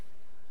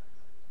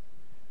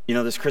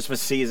This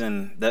Christmas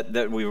season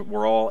that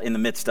we're all in the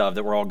midst of,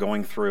 that we're all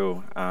going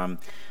through,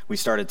 we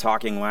started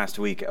talking last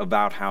week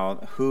about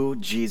who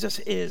Jesus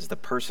is, the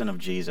person of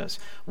Jesus.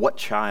 What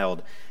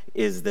child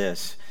is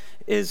this?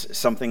 Is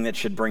something that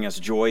should bring us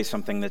joy,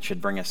 something that should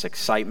bring us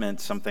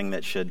excitement, something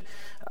that should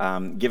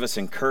give us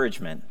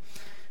encouragement.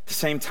 At the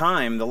same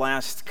time, the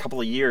last couple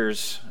of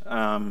years,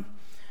 the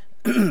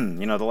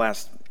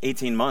last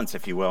 18 months,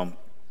 if you will,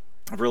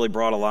 have really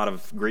brought a lot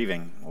of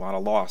grieving, a lot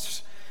of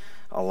loss,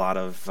 a lot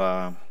of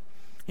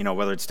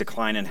whether it's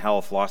decline in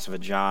health, loss of a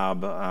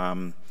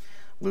job,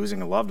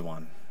 losing a loved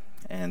one.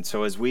 And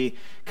so as we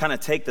kind of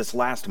take this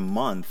last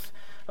month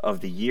of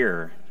the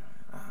year,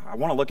 I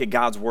want to look at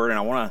God's word, and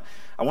I want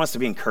us to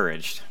be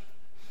encouraged.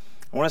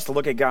 I want us to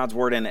look at God's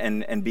word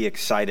and be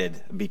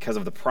excited because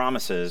of the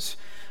promises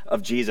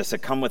of Jesus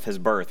that come with his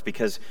birth,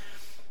 because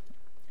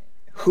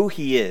who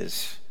he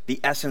is, the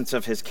essence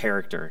of his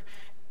character,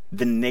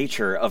 the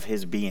nature of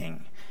his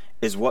being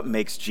is what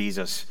makes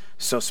Jesus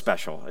so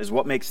special, is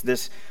what makes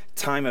this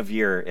time of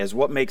year, is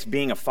what makes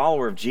being a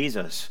follower of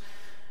Jesus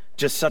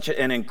just such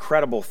an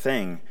incredible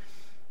thing.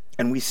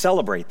 And we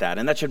celebrate that.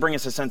 And that should bring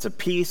us a sense of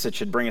peace. It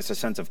should bring us a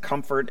sense of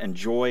comfort and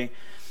joy.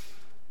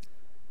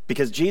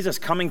 Because Jesus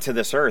coming to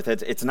this earth,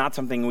 it's not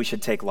something we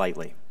should take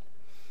lightly.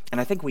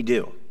 And I think we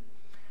do.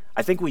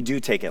 I think we do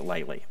take it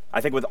lightly. I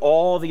think with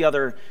all the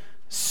other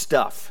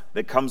stuff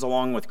that comes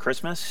along with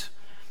Christmas,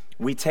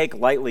 we take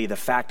lightly the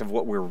fact of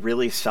what we're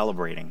really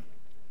celebrating,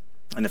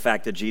 and the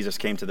fact that Jesus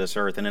came to this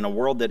earth. And in a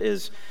world that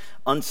is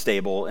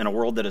unstable, in a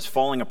world that is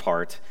falling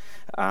apart,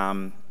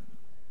 I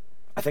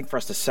think for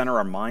us to center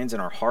our minds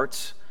and our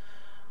hearts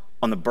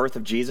on the birth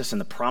of Jesus and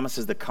the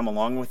promises that come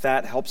along with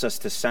that helps us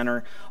to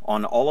center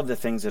on all of the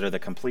things that are the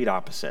complete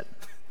opposite,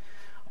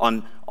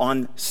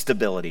 on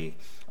stability,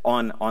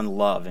 on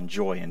love and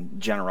joy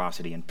and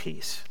generosity and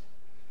peace,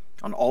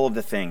 on all of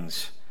the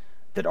things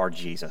that are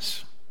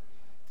Jesus.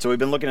 So we've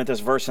been looking at this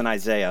verse in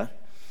Isaiah,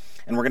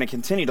 and we're going to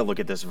continue to look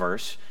at this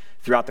verse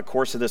throughout the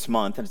course of this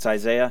month. And it's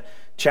Isaiah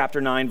chapter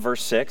 9,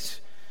 verse 6.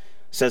 It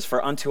says,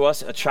 "For unto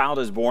us a child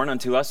is born,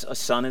 unto us a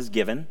son is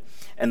given,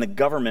 and the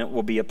government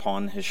will be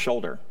upon his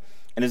shoulder.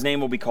 And his name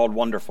will be called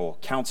Wonderful,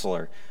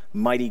 Counselor,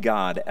 Mighty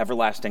God,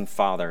 Everlasting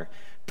Father,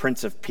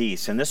 Prince of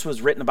Peace." And this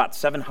was written about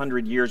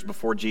 700 years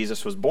before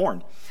Jesus was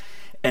born.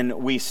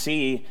 And we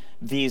see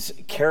these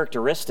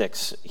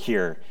characteristics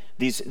here,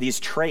 these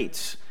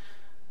traits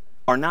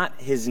are not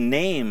his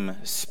name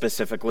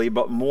specifically,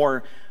 but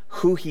more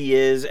who he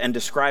is and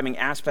describing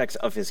aspects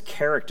of his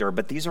character.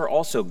 But these are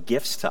also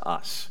gifts to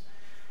us.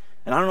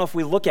 And I don't know if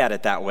we look at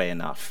it that way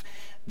enough.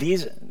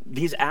 These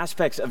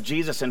aspects of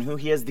Jesus and who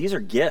he is, these are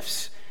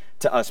gifts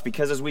to us,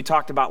 because as we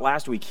talked about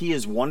last week, he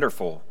is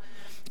wonderful,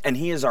 and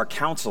he is our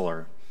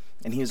counselor,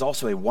 and he is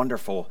also a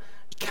wonderful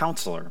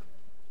counselor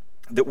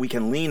that we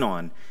can lean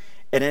on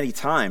at any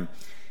time.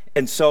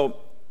 And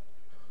so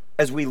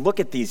as we look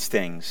at these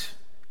things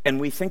and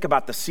we think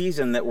about the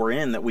season that we're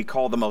in, that we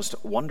call the most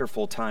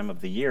wonderful time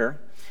of the year,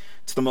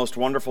 it's the most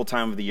wonderful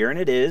time of the year, and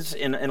it is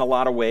in a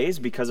lot of ways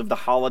because of the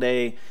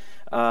holiday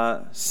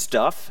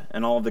stuff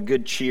and all of the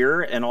good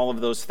cheer and all of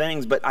those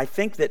things. But I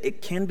think that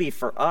it can be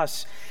for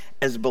us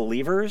as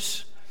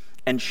believers,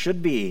 and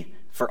should be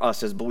for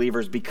us as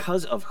believers,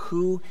 because of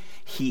who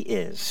he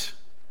is.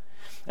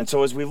 And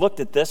so as we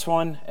looked at this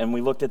one, and we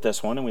looked at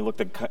this one, and we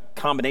looked at a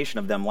combination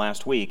of them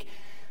last week,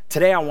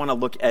 today I want to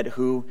look at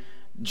who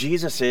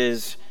Jesus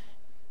is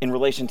in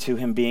relation to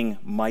him being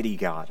mighty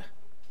God,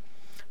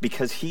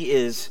 because he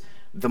is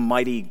the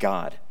mighty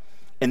God.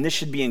 And this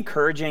should be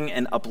encouraging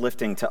and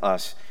uplifting to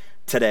us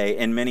today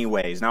in many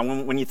ways.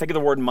 Now, when you think of the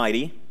word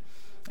mighty,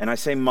 and I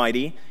say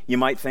mighty, you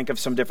might think of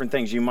some different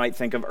things. You might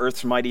think of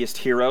Earth's mightiest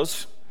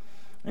heroes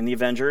in the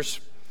Avengers.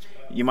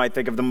 You might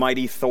think of the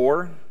mighty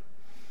Thor.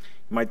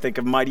 You might think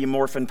of Mighty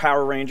Morphin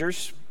Power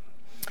Rangers.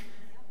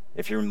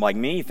 If you're like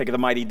me, you think of the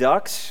Mighty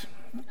Ducks.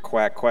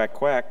 Quack, quack,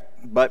 quack.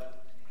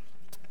 But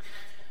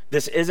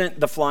this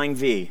isn't the Flying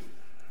V,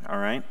 all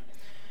right?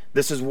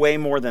 This is way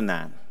more than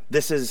that.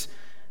 This is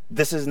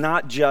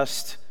not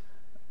just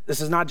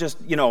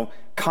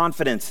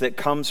confidence that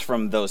comes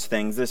from those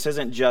things. This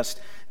isn't just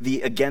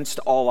the against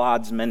all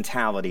odds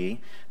mentality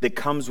that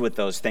comes with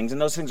those things. And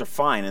those things are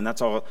fine, and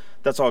that's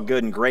all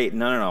good and great.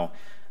 No.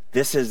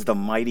 This is the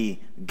mighty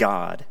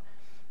God.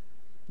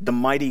 The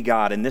mighty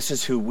God, and this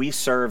is who we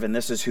serve, and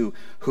this is who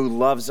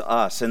loves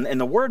us. And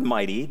the word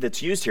mighty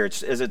that's used here,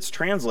 as it's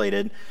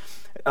translated,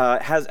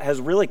 has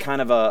really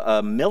kind of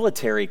a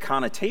military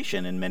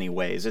connotation in many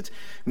ways. It's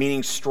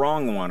meaning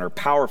strong one, or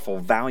powerful,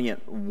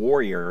 valiant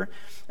warrior.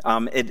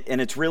 And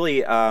it's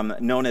really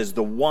known as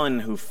the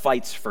one who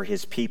fights for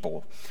his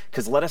people.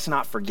 Because let us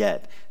not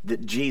forget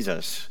that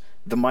Jesus,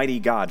 the mighty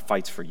God,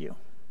 fights for you.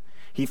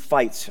 He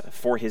fights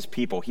for his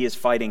people. He is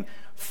fighting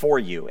for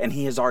you. And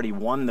he has already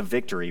won the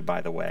victory, by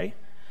the way.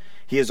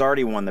 He has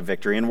already won the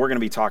victory. And we're going to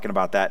be talking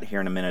about that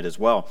here in a minute as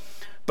well.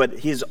 But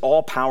he is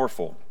all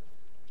powerful.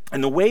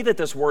 And the way that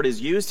this word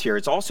is used here,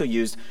 it's also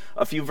used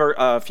a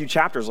few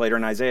chapters later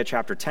in Isaiah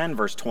chapter 10,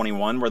 verse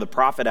 21, where the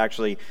prophet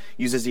actually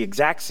uses the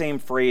exact same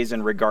phrase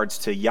in regards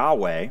to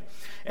Yahweh.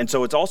 And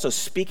so it's also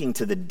speaking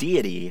to the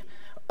deity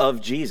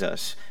of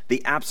Jesus,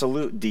 the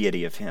absolute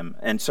deity of him.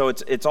 And so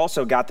it's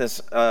also got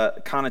this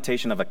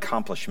connotation of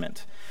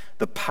accomplishment,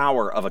 the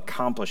power of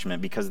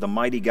accomplishment, because the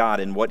mighty God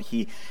and what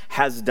he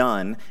has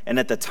done. And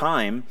at the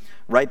time,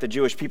 right, the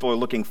Jewish people are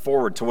looking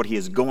forward to what he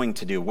is going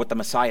to do, what the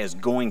Messiah is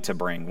going to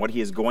bring, what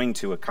he is going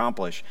to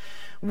accomplish.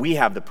 We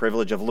have the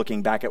privilege of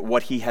looking back at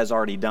what he has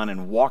already done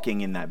and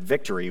walking in that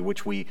victory,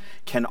 which we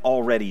can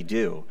already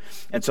do.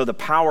 And so the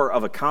power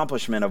of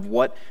accomplishment of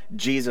what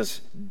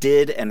Jesus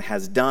did and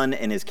has done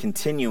and is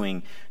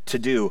continuing to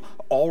do,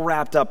 all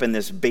wrapped up in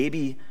this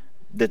baby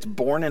that's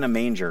born in a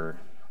manger,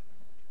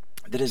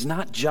 that is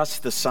not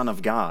just the Son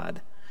of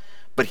God,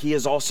 but he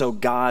is also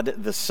God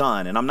the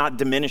Son. And I'm not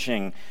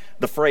diminishing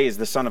the phrase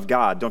the Son of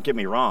God, don't get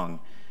me wrong,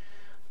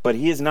 but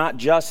he is not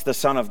just the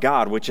Son of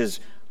God, which is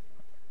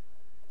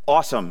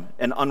awesome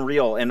and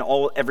unreal in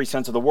every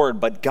sense of the word,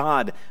 but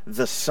God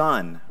the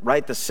Son,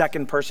 right? The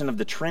second person of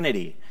the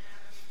Trinity.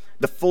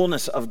 The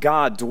fullness of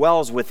God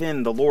dwells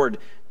within the Lord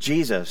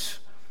Jesus,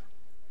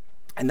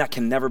 and that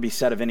can never be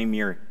said of any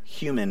mere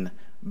human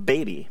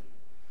baby.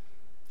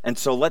 And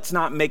so let's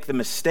not make the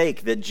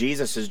mistake that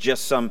Jesus is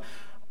just some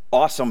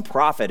awesome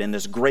prophet and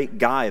this great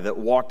guy that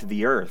walked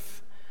the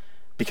earth,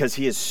 because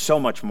he is so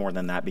much more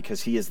than that,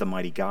 because he is the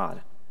mighty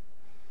God.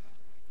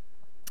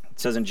 It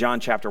says in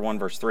John chapter 1,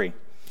 verse 3, it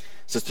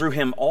says, through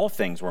him all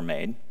things were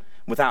made.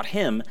 Without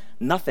him,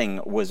 nothing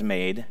was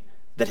made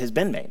that has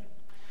been made.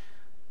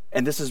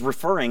 And this is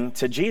referring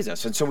to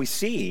Jesus. And so we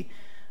see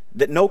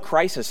that no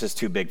crisis is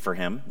too big for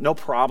him. No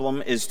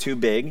problem is too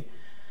big.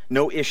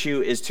 No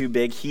issue is too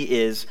big. He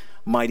is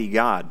mighty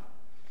God.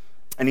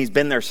 And he's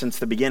been there since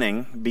the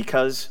beginning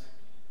because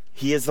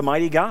he is the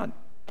mighty God.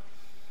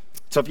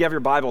 So if you have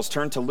your Bibles,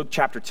 turn to Luke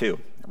chapter 2.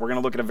 We're going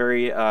to look at a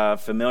very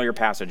familiar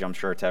passage, I'm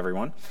sure, to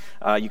everyone.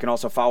 You can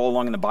also follow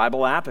along in the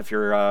Bible app. If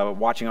you're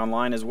watching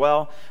online as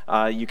well,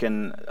 you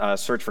can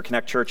search for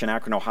Connect Church in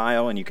Akron,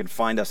 Ohio, and you can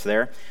find us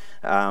there.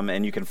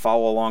 And you can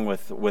follow along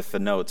with the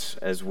notes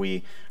as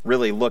we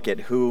really look at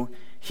who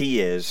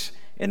he is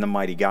in the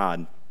mighty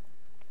God.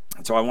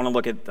 And so I want to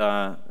look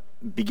at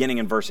beginning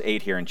in verse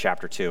 8 here in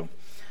chapter 2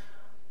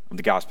 of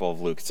the Gospel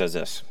of Luke. It says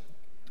this: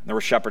 there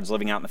were shepherds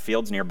living out in the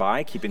fields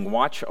nearby, keeping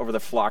watch over the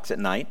flocks at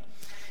night.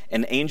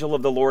 An angel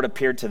of the Lord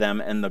appeared to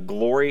them, and the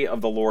glory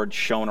of the Lord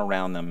shone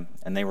around them,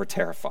 and they were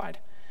terrified.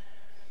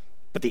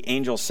 But the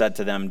angel said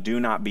to them, do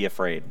not be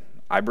afraid.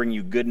 I bring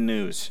you good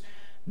news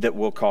that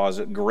will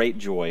cause great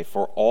joy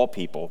for all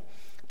people.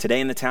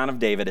 Today in the town of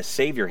David, a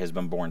Savior has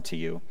been born to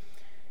you.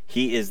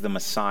 He is the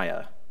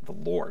Messiah, the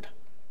Lord.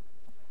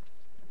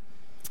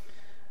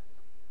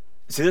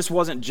 See, this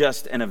wasn't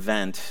just an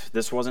event.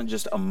 This wasn't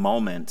just a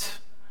moment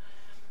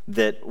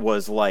that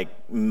was like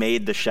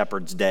made the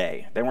shepherds'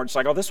 day. They weren't just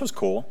like, oh, this was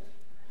cool.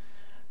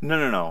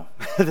 No.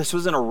 This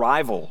was an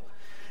arrival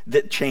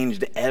that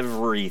changed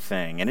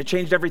everything. And it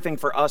changed everything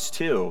for us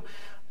too.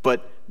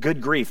 But good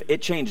grief,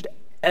 it changed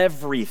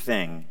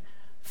everything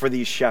for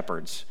these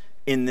shepherds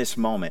in this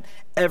moment.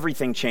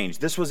 Everything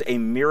changed. This was a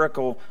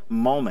miracle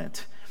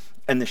moment.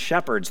 And the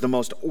shepherds, the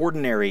most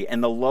ordinary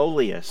and the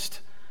lowliest,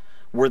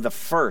 were the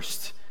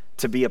first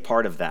to be a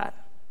part of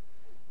that.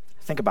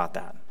 Think about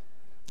that.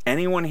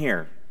 Anyone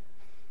here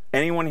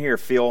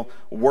feel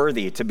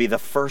worthy to be the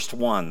first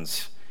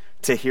ones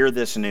to hear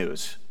this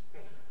news?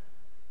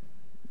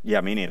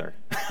 Yeah, me neither.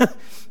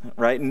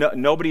 Right?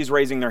 Nobody's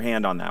raising their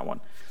hand on that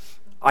one.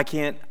 I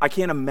can't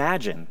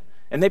imagine.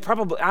 And they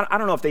probably, I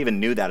don't know if they even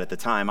knew that at the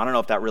time. I don't know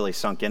if that really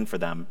sunk in for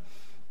them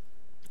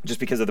just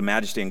because of the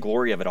majesty and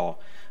glory of it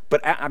all. But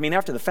I mean,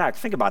 after the fact,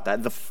 think about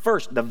that.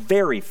 The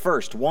very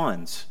first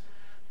ones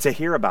to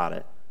hear about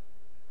it.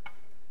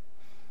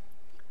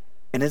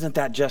 And isn't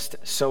that just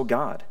so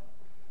God?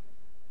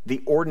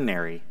 The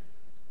ordinary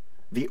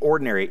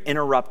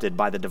interrupted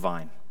by the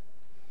divine.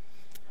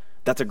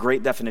 That's a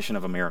great definition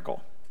of a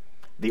miracle.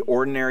 The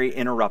ordinary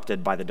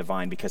interrupted by the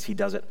divine, because he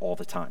does it all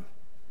the time.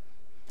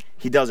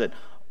 He does it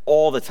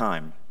all the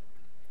time.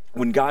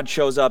 When God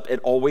shows up,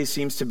 it always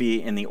seems to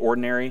be in the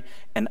ordinary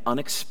and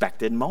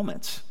unexpected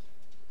moments,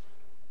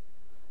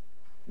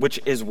 which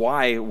is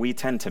why we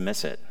tend to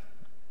miss it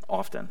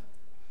often,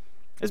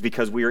 is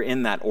because we are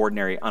in that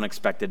ordinary,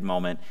 unexpected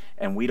moment,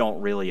 and we don't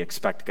really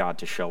expect God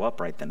to show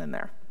up right then and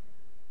there.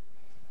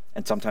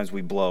 And sometimes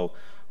we blow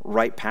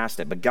right past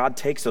it. But God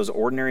takes those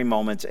ordinary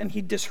moments and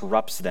he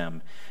disrupts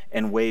them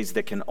in ways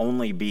that can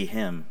only be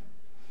him.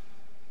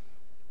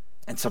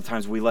 And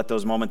sometimes we let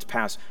those moments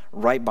pass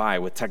right by.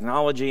 With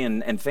technology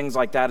and things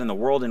like that in the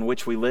world in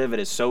which we live, it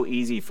is so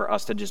easy for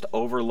us to just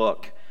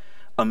overlook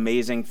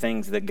amazing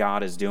things that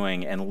God is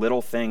doing and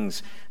little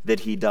things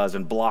that he does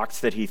and blocks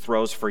that he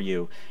throws for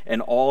you,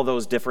 and all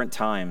those different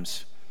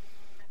times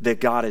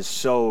that God is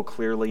so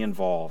clearly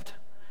involved,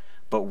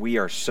 but we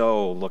are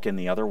so looking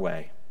the other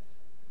way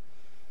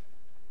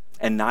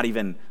and not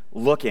even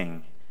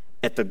looking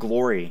at the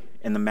glory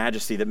in the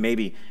majesty that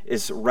maybe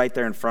is right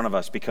there in front of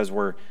us because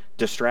we're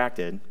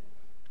distracted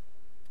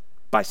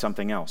by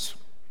something else.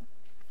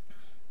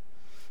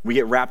 We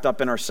get wrapped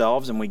up in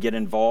ourselves and we get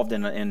involved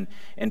and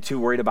too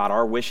worried about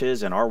our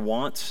wishes and our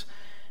wants,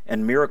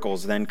 and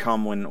miracles then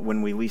come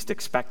when we least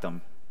expect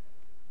them.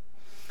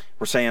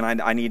 We're saying,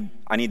 I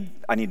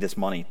need this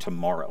money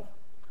tomorrow.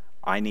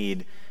 I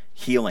need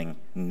healing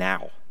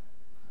now.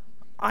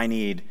 I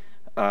need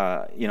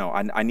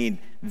I need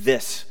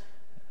this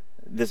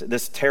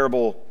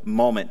terrible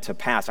moment to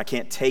pass. I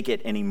can't take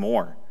it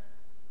anymore.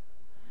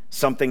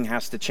 Something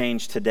has to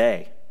change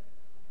today.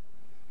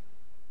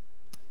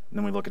 And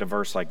then we look at a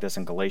verse like this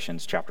in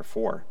Galatians chapter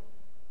 4.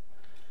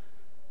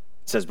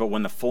 It says, "But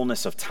when the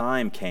fullness of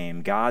time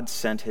came, God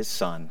sent his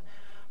Son,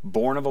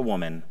 born of a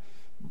woman,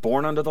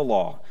 born under the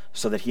law,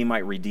 so that he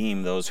might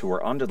redeem those who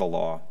were under the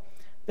law,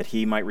 that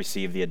we might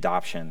receive the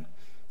adoption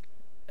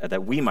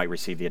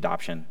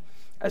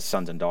as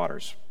sons and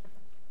daughters."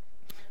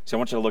 So I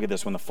want you to look at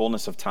this. When the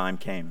fullness of time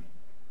came,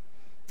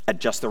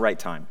 at just the right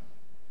time.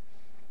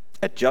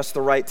 At just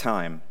the right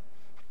time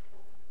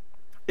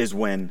is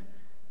when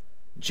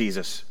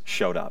Jesus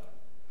showed up.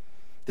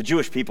 The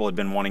Jewish people had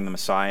been wanting the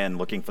Messiah and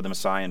looking for the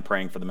Messiah and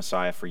praying for the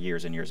Messiah for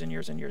years and years and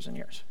years and years and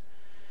years.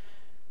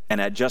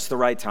 And at just the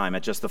right time,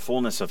 at just the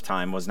fullness of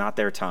time, was not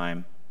their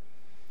time.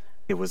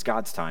 It was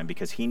God's time,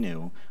 because he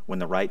knew when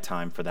the right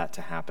time for that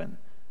to happen.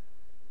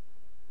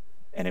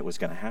 And it was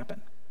going to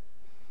happen.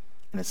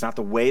 And it's not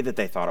the way that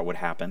they thought it would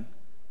happen,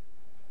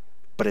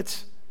 but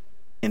it's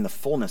in the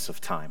fullness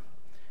of time,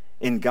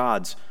 in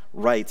God's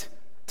right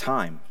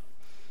time.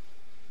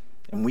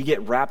 And we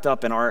get wrapped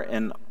up in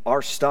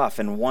our stuff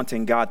and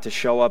wanting God to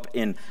show up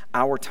in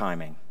our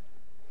timing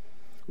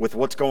with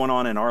what's going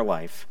on in our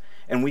life.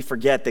 And we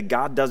forget that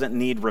God doesn't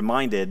need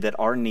reminded that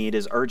our need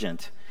is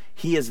urgent.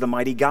 He is the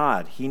mighty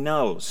God. He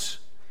knows.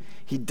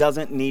 He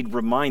doesn't need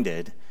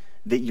reminded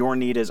that your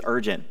need is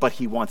urgent, but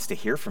he wants to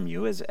hear from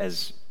you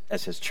as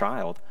his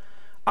child.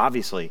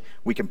 Obviously,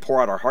 we can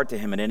pour out our heart to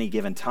him at any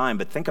given time,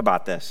 but think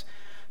about this.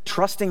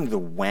 Trusting the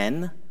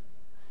when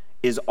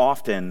is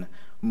often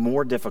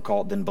more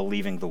difficult than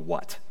believing the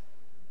what.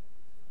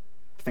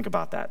 Think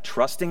about that.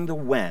 Trusting the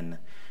when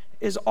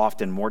is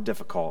often more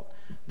difficult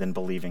than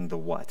believing the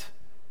what.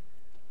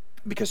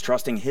 Because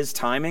trusting his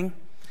timing,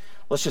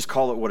 let's just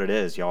call it what it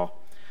is, y'all.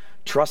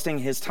 Trusting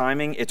his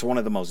timing, it's one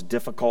of the most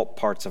difficult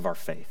parts of our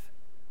faith.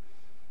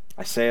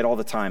 I say it all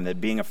the time, that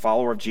being a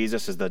follower of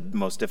Jesus is the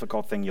most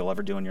difficult thing you'll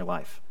ever do in your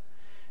life.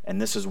 And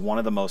this is one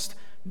of the most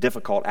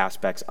difficult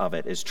aspects of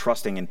it, is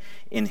trusting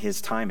in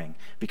his timing,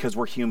 because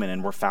we're human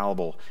and we're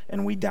fallible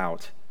and we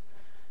doubt.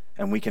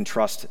 And we can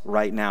trust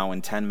right now,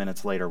 and 10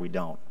 minutes later we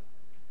don't.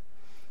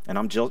 And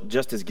I'm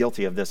just as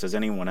guilty of this as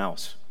anyone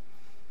else.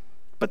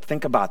 But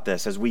think about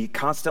this, as we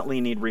constantly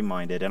need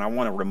reminded, and I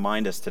want to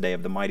remind us today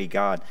of the mighty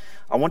God.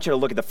 I want you to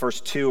look at the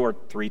first 2 or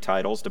 3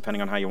 titles,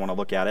 depending on how you want to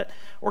look at it,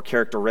 or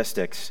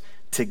characteristics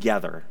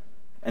together,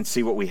 and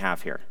see what we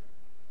have here.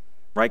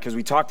 Right? Because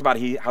we talked about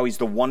how he's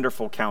the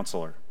wonderful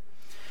counselor.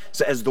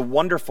 So as the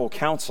wonderful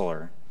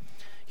counselor,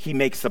 he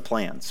makes the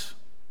plans.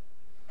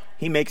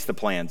 He makes the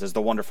plans as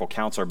the wonderful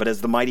counselor. But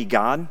as the mighty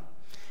God,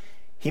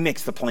 he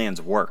makes the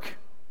plans work.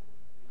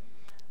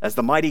 As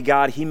the mighty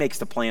God, he makes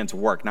the plans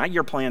work. Not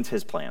your plans,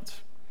 his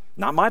plans.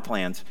 Not my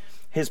plans,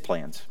 his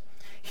plans.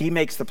 He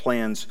makes the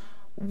plans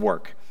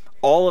work.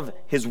 All of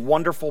his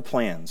wonderful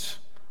plans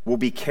will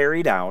be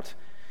carried out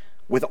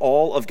with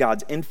all of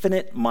God's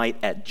infinite might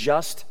at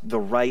just the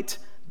right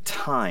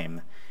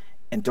time.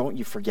 And don't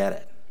you forget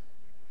it.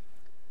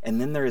 And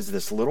then there is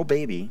this little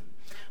baby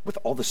with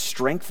all the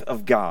strength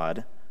of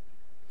God,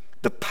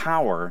 the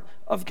power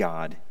of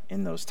God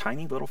in those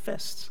tiny little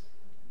fists.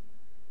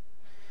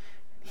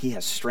 He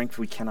has strength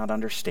we cannot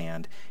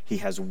understand. He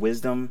has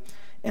wisdom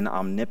and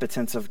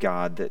omnipotence of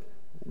God that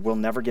we'll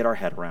never get our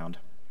head around.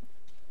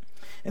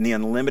 And the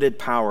unlimited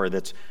power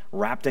that's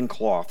wrapped in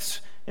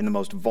cloths in the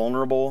most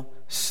vulnerable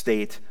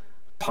state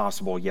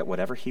possible, yet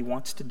whatever he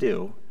wants to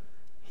do,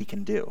 he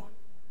can do.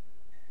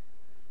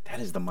 That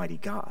is the mighty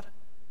God.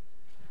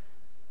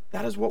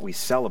 That is what we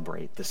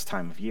celebrate this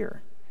time of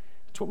year.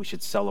 It's what we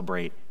should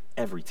celebrate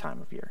every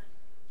time of year.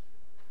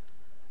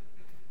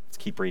 Let's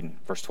keep reading.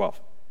 Verse 12.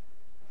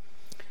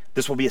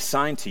 "This will be a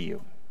sign to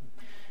you.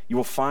 You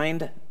will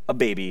find a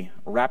baby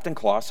wrapped in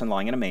cloths and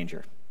lying in a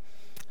manger."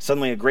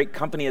 Suddenly a great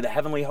company of the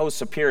heavenly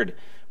hosts appeared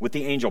with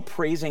the angel,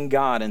 praising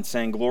God and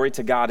saying, "Glory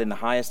to God in the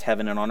highest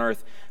heaven, and on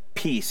earth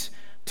peace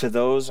to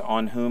those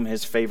on whom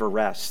his favor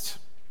rests."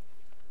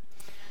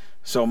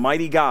 So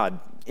mighty God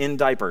in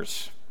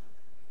diapers.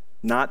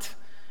 Not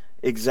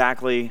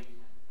exactly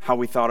how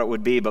we thought it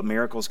would be, but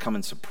miracles come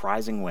in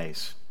surprising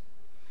ways.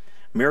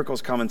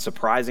 Miracles come in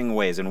surprising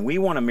ways, and we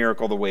want a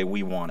miracle the way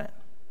we want it.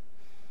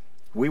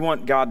 We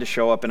want God to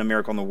show up in a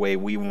miracle in the way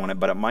we want it,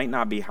 but it might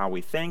not be how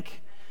we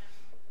think,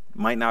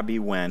 might not be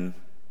when.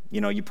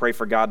 You know, you pray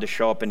for God to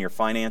show up in your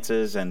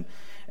finances, and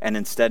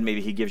instead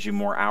maybe he gives you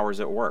more hours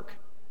at work.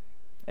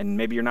 And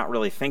maybe you're not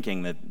really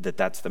thinking that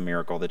that's the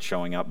miracle that's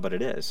showing up, but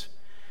it is.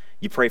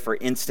 You pray for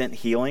instant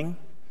healing,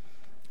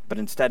 But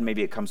instead,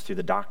 maybe it comes through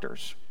the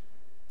doctors,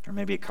 or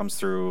maybe it comes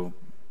through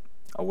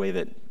a way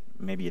that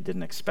maybe you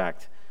didn't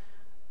expect,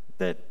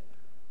 that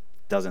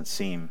doesn't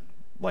seem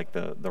like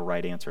the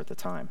right answer at the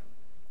time.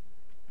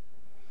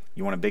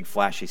 You want a big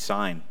flashy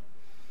sign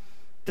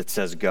that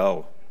says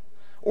go,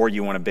 or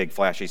you want a big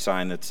flashy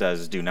sign that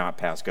says do not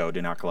pass go,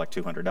 do not collect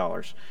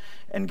 $200.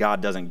 And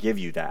God doesn't give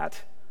you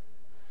that.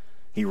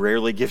 He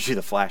rarely gives you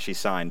the flashy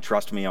sign.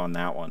 Trust me on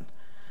that one.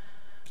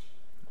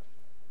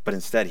 But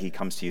instead, he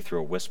comes to you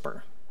through a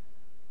whisper.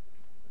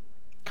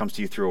 Comes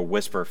to you through a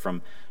whisper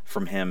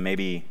from him,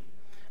 maybe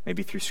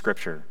through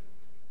Scripture,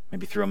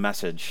 maybe through a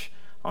message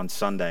on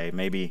Sunday,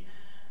 maybe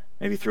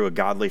through a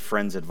godly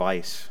friend's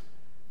advice.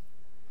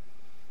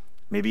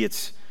 Maybe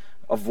it's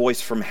a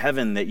voice from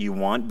heaven that you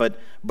want,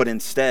 but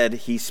instead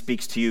he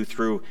speaks to you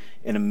through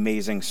an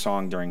amazing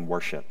song during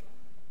worship.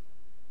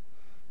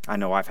 I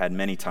know I've had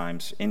many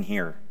times in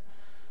here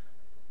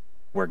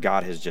where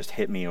God has just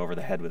hit me over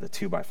the head with a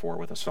 2x4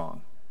 with a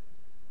song.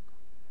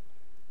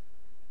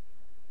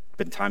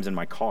 Been times in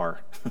my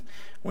car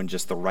when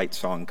just the right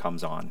song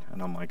comes on,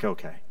 and I'm like,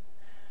 okay.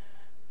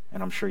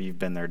 And I'm sure you've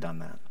been there, done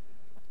that.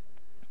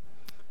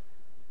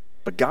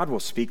 But God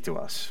will speak to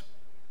us,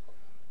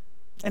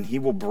 and he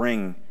will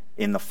bring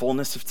in the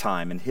fullness of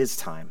time, in his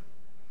time,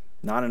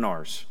 not in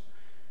ours,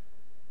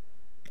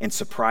 in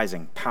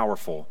surprising,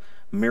 powerful,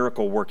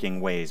 miracle-working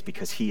ways,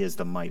 because he is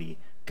the mighty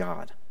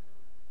God.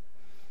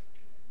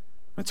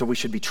 And so we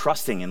should be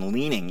trusting and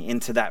leaning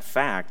into that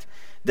fact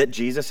that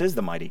Jesus is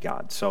the mighty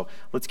God. So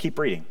let's keep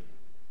reading.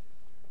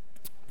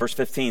 Verse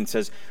 15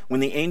 says, when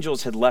the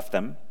angels had left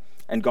them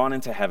and gone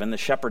into heaven, the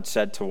shepherds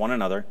said to one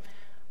another,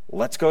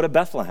 let's go to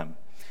Bethlehem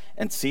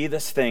and see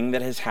this thing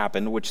that has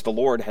happened, which the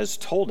Lord has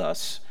told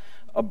us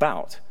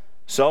about.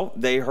 So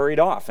they hurried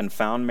off and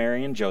found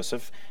Mary and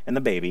Joseph and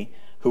the baby,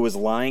 who was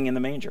lying in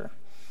the manger.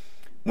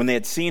 When they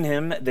had seen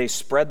him, they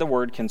spread the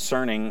word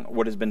concerning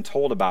what has been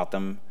told about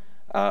them,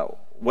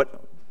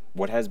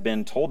 what has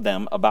been told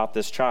them about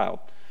this child.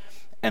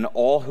 And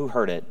all who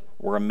heard it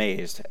were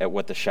amazed at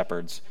what the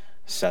shepherds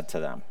said to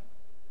them.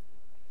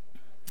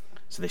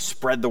 So they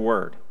spread the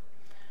word.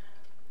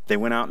 They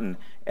went out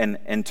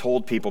and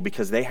told people,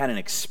 because they had an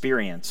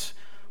experience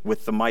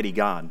with the mighty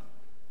God.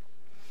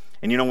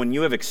 And you know, when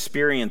you have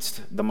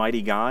experienced the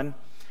mighty God,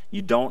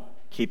 you don't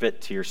keep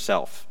it to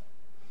yourself.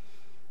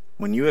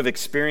 When you have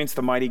experienced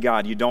the mighty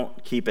God, you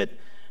don't keep it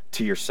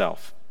to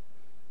yourself.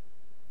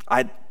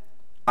 I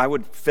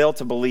would fail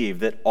to believe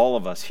that all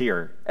of us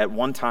here, at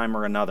one time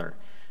or another,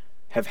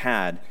 have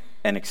had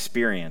an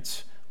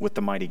experience with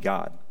the mighty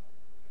God.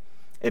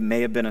 It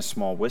may have been a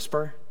small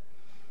whisper.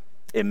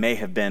 It may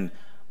have been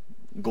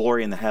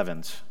glory in the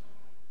heavens.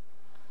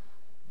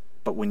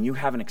 But when you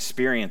have an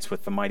experience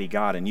with the mighty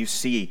God and you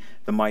see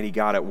the mighty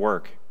God at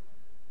work,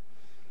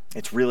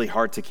 it's really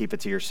hard to keep it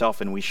to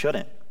yourself, and we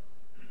shouldn't.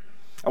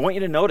 I want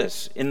you to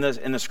notice in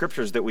the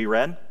scriptures that we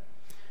read,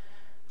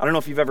 I don't know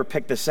if you've ever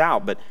picked this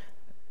out, but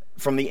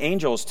from the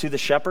angels to the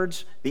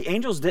shepherds, the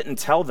angels didn't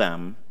tell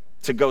them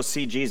to go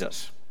see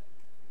Jesus.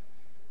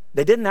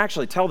 They didn't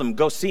actually tell them,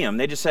 go see him.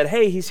 They just said,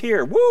 hey, he's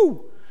here,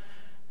 woo!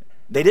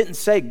 They didn't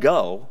say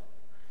go.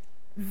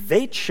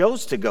 They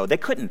chose to go. They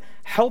couldn't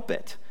help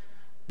it.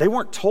 They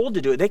weren't told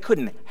to do it. They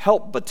couldn't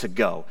help but to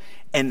go.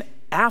 And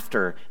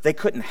after, they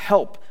couldn't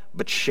help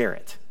but share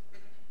it.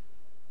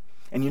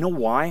 And you know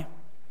why?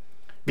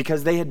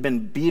 Because they had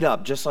been beat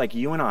up, just like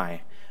you and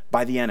I,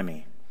 by the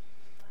enemy.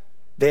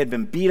 They had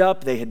been beat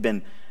up, they had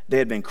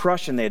been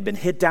crushed, and they had been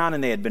hit down,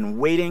 and they had been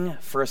waiting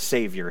for a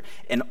Savior.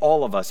 And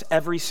all of us,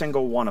 every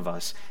single one of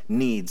us,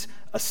 needs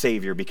a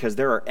Savior, because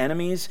there are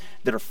enemies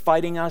that are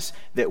fighting us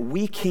that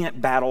we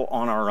can't battle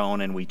on our own,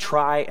 and we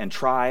try and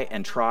try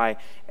and try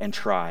and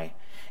try,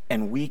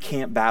 and we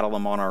can't battle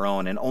them on our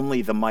own, and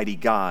only the mighty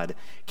God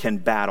can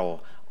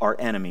battle our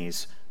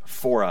enemies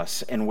for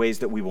us in ways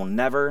that we will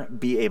never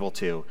be able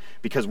to,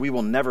 because we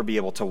will never be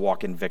able to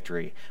walk in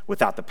victory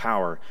without the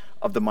power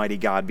of the mighty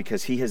God,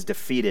 because he has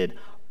defeated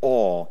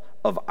all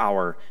of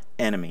our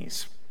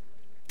enemies.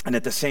 And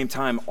at the same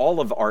time,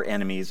 all of our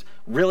enemies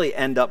really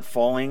end up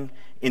falling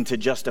into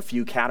just a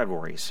few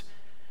categories.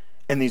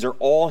 And these are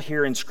all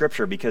here in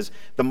Scripture, because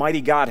the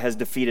mighty God has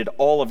defeated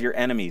all of your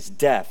enemies: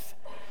 death,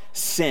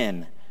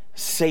 sin,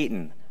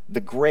 Satan,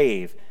 the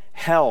grave,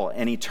 hell,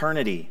 and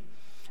eternity.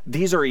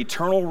 These are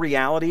eternal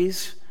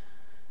realities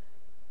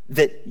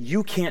that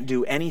you can't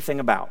do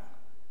anything about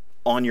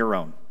on your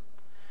own.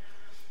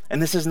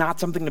 And this is not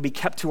something to be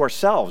kept to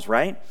ourselves,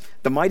 right?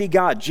 The mighty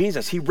God,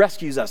 Jesus, he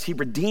rescues us. He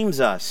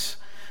redeems us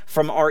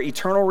from our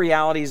eternal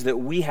realities that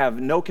we have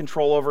no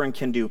control over and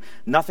can do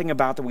nothing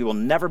about, that we will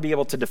never be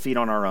able to defeat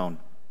on our own.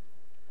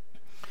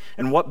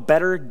 And what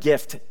better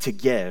gift to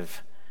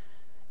give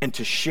and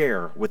to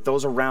share with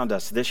those around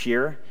us this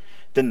year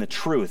than the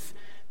truth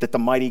that the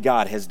mighty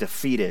God has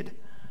defeated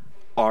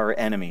our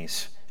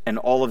enemies and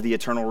all of the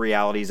eternal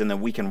realities, and that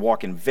we can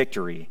walk in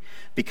victory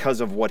because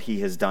of what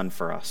he has done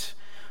for us.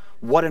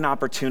 What an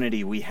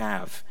opportunity we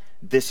have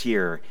this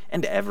year,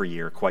 and every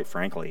year, quite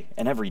frankly,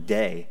 and every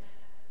day,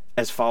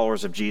 as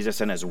followers of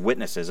Jesus and as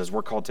witnesses, as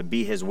we're called to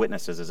be his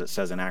witnesses, as it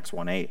says in Acts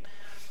 1:8.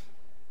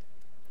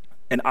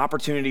 An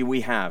opportunity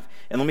we have,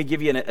 and let me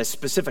give you a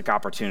specific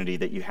opportunity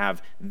that you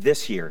have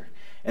this year,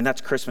 and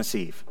that's Christmas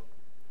Eve.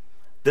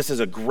 This is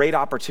a great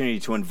opportunity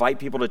to invite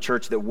people to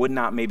church that would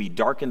not maybe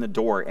darken the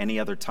door any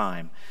other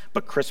time,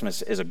 but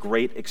Christmas is a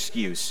great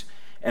excuse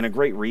and a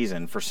great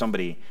reason for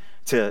somebody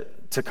to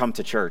come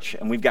to church.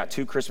 And we've got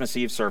 2 Christmas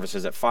Eve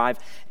services at 5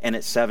 and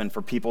at 7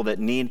 for people that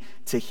need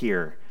to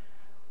hear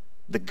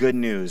the good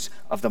news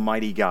of the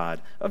mighty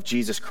God, of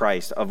Jesus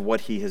Christ, of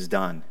what he has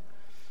done,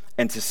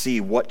 and to see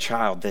what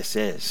child this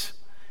is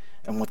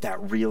and what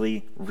that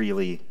really,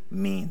 really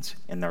means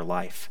in their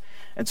life.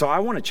 And so I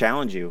want to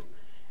challenge you.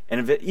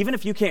 And even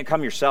if you can't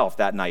come yourself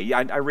that night,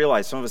 I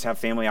realize some of us have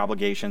family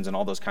obligations and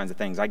all those kinds of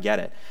things. I get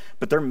it.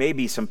 But there may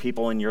be some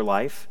people in your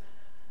life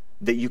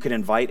that you could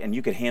invite and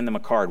you could hand them a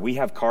card. We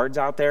have cards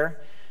out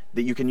there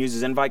that you can use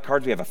as invite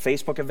cards. We have a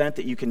Facebook event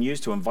that you can use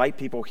to invite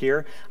people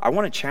here. I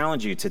want to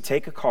challenge you to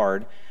take a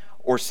card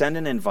or send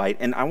an invite,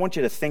 and I want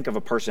you to think of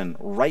a person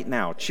right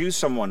now. Choose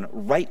someone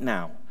right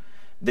now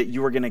that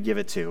you are going to give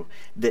it to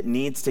that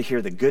needs to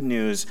hear the good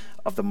news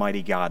of the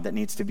mighty God, that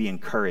needs to be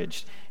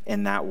encouraged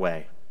in that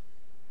way,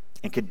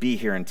 and could be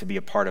here and to be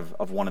a part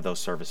of one of those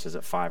services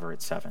at 5 or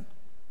at 7.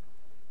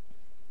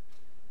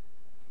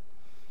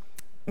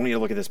 I want you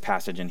to look at this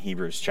passage in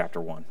Hebrews chapter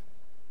 1.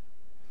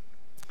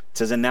 It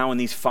says, "And now in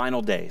these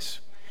final days,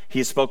 he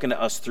has spoken to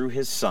us through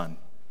his Son.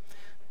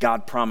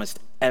 God promised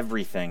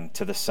everything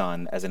to the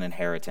Son as an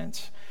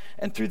inheritance.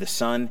 And through the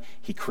Son,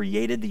 he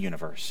created the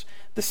universe.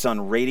 The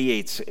Son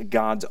radiates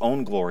God's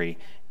own glory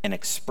and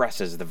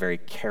expresses the very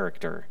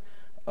character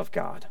of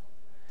God.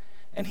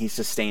 And he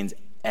sustains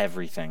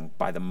everything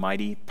by the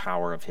mighty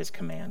power of his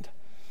command.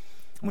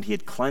 When he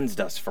had cleansed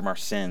us from our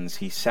sins,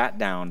 he sat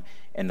down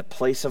in the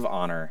place of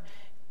honor,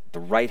 the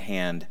right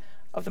hand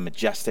of the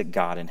majestic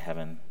God in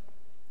heaven."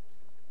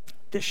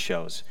 This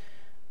shows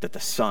that the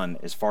Son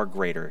is far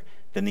greater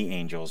than the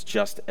angels,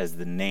 just as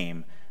the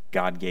name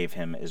God gave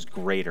him is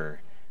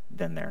greater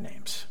than their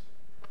names.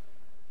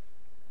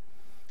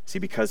 See,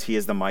 because he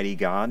is the mighty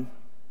God,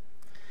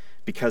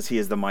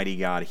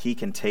 he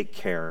can take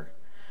care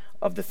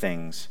of the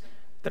things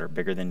that are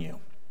bigger than you.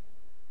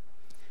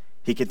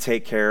 He can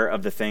take care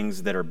of the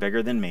things that are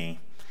bigger than me.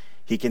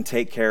 He can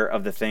take care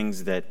of the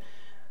things that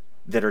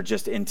are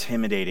just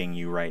intimidating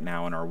you right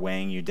now and are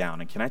weighing you down.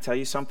 And can I tell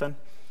you something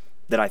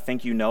that I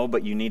think you know,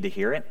 but you need to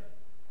hear it?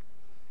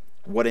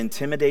 What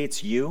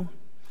intimidates you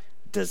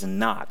does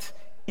not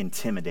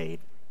intimidate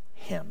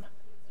him.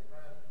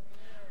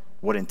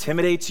 What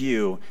intimidates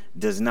you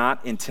does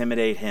not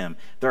intimidate him.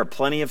 There are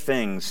plenty of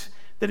things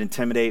that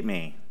intimidate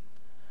me.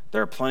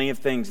 There are plenty of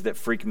things that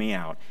freak me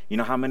out. You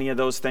know how many of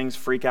those things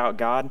freak out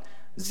God?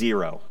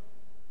 0.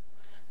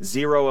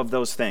 0 of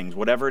those things,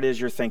 whatever it is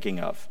you're thinking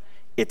of,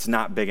 it's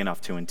not big enough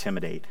to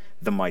intimidate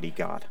the mighty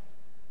God.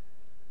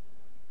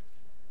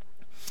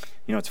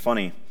 You know, it's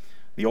funny.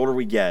 The older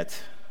we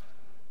get,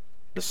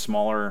 the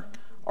smaller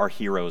our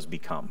heroes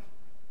become.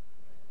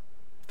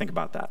 Think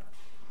about that.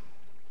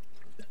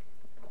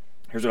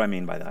 Here's what I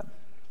mean by that.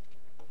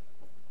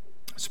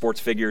 Sports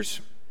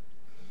figures,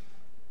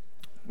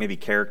 maybe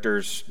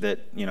characters that,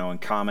 in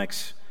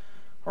comics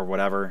or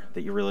whatever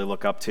that you really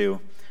look up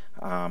to,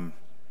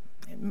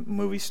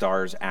 movie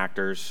stars,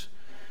 actors,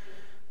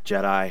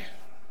 Jedi.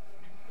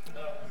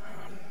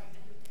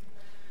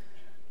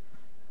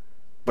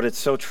 But it's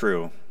so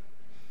true.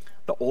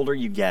 The older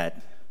you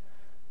get,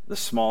 the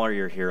smaller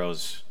your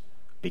heroes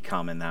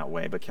become in that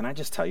way. But can I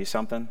just tell you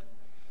something?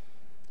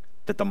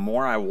 That the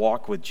more I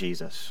walk with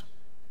Jesus,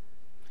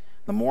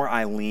 the more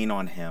I lean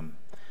on him,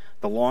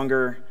 the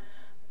longer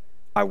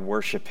I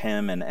worship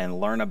him and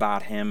learn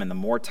about him, and the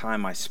more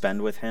time I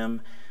spend with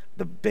him,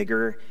 the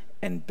bigger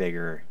and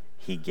bigger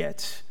he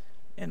gets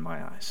in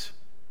my eyes.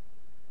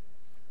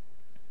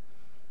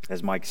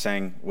 As Mike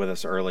sang with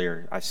us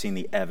earlier, I've seen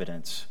the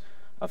evidence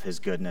of his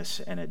goodness,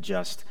 and it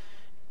just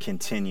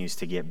continues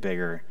to get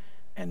bigger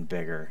and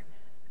bigger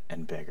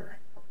and bigger.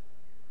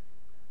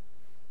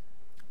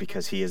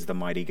 Because he is the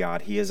mighty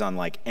God. He is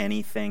unlike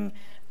anything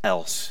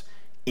else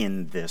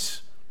in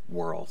this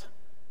world.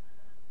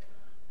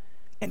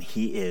 And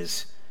he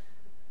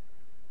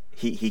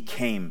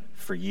came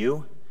for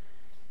you,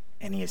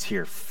 and he is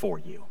here for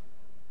you.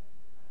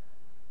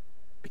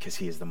 Because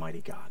he is the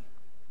mighty God.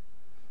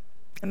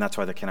 And that's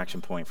why the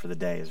connection point for the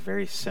day is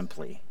very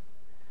simply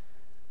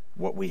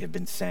what we have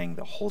been saying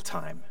the whole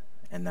time,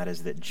 and that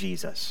is that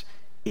Jesus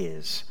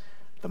is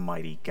the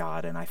mighty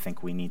God. And I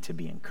think we need to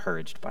be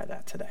encouraged by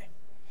that today.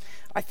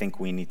 I think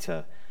we need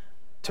to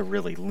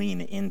really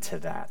lean into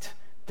that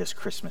this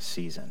Christmas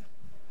season,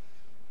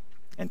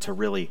 and to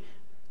really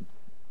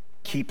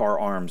keep our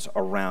arms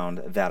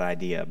around that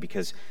idea,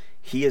 because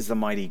he is the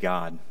mighty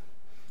God,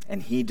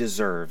 and he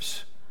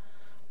deserves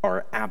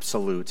our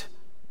absolute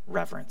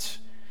reverence.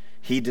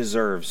 He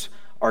deserves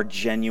our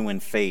genuine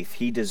faith.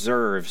 He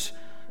deserves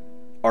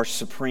our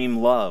supreme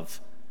love.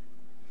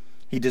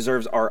 He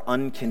deserves our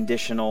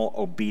unconditional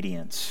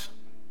obedience.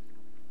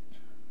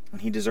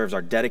 And he deserves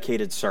our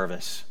dedicated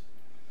service.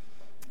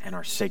 and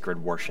our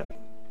sacred worship,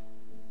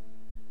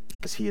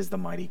 because he is the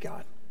mighty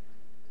God.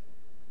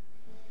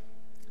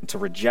 And to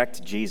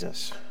reject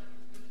Jesus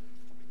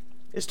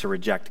is to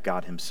reject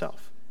God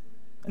himself.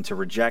 And to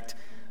reject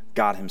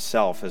God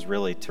himself is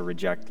really to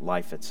reject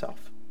life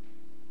itself.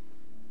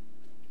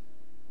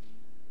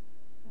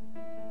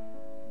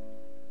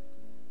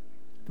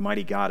 The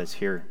mighty God is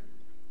here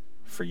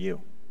for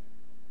you.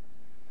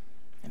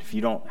 And if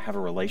you don't have a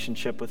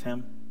relationship with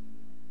him,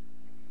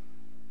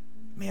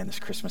 man, this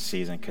Christmas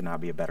season could not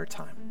be a better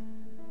time.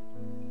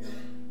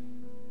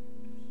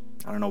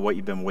 I don't know what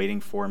you've been waiting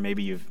for.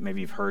 Maybe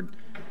you've heard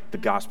the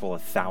gospel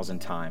 1,000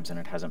 times and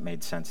it hasn't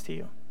made sense to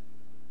you.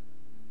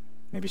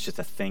 Maybe it's just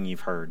a thing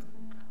you've heard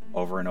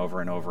over and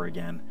over and over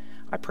again.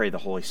 I pray the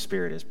Holy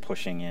Spirit is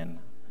pushing in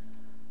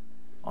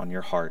on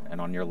your heart and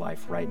on your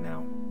life right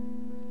now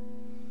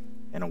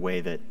in a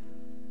way that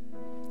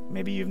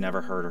maybe you've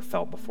never heard or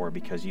felt before,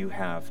 because you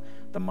have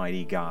the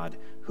mighty God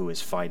who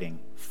is fighting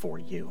for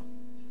you,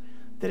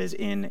 that is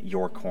in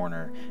your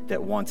corner,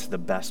 that wants the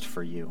best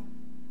for you.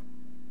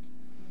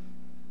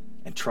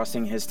 And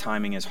trusting his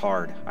timing is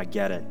hard. I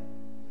get it.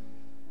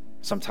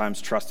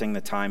 Sometimes trusting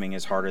the timing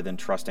is harder than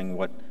trusting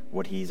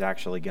what he's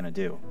actually going to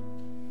do.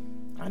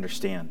 I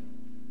understand.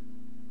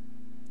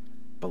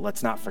 But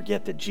let's not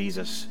forget that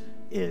Jesus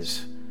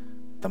is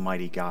the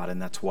mighty God,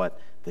 and that's what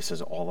this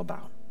is all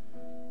about.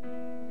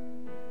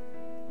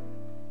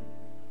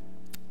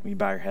 Will you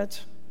bow your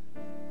heads?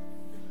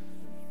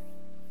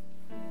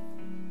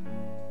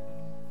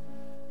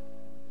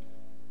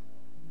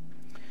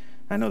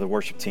 I know the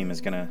worship team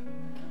is going to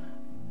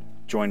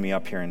join me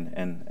up here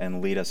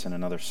and lead us in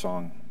another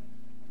song.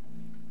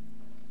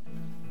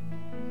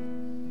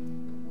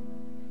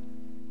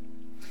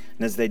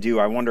 And as they do,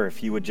 I wonder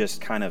if you would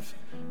just kind of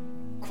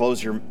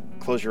close your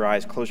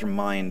eyes, close your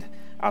mind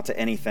out to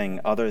anything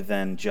other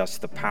than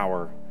just the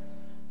power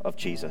of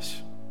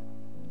Jesus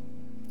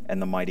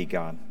and the mighty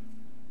God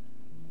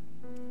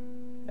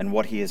and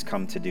what he has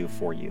come to do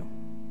for you.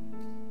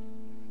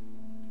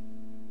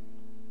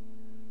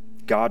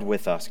 God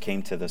with us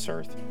came to this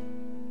earth,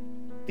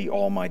 the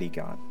Almighty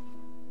God,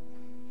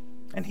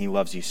 and he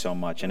loves you so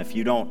much. And if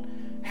you don't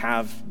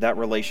have that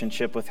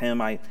relationship with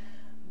him, I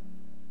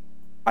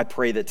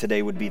pray that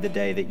today would be the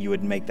day that you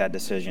would make that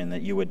decision,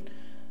 that you would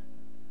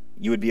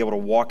be able to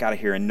walk out of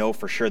here and know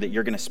for sure that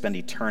you're going to spend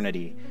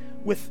eternity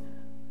with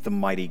the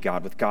mighty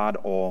God, with God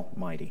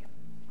Almighty.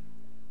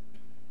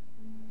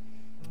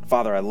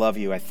 Father, I love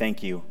you. I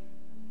thank you.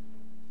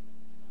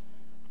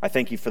 I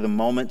thank you for the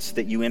moments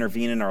that you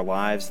intervene in our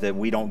lives that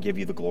we don't give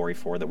you the glory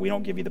for, that we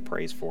don't give you the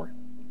praise for.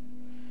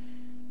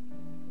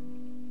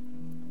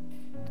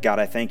 God,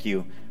 I thank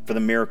you for the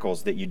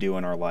miracles that you do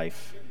in our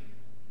life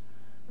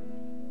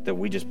that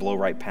we just blow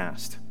right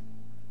past.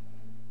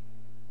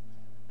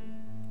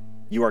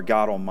 You are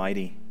God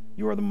Almighty.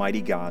 You are the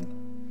mighty God.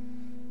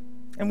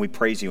 And we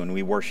praise you and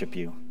we worship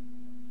you.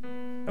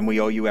 And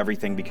we owe you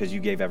everything because you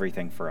gave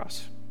everything for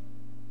us.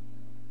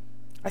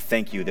 I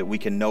thank you that we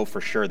can know for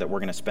sure that we're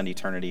going to spend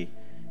eternity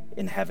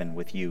in heaven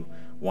with you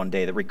one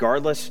day. That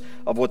regardless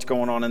of what's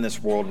going on in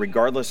this world,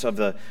 regardless of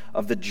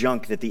the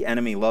junk that the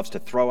enemy loves to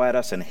throw at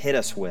us and hit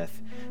us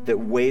with, that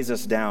weighs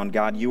us down,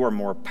 God, you are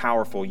more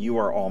powerful. You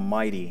are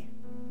almighty.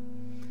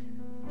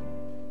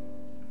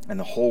 And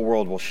the whole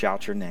world will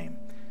shout your name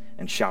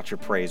and shout your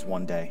praise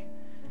one day.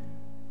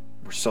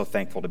 We're so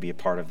thankful to be a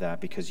part of that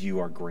because you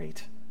are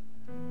great.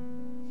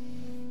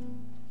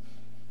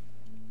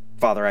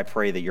 Father, I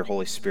pray that your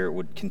Holy Spirit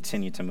would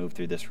continue to move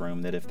through this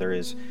room, that if there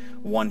is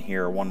one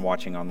here or one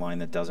watching online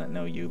that doesn't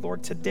know you,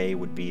 Lord, today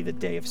would be the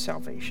day of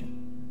salvation.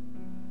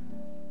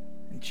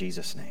 In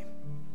Jesus' name.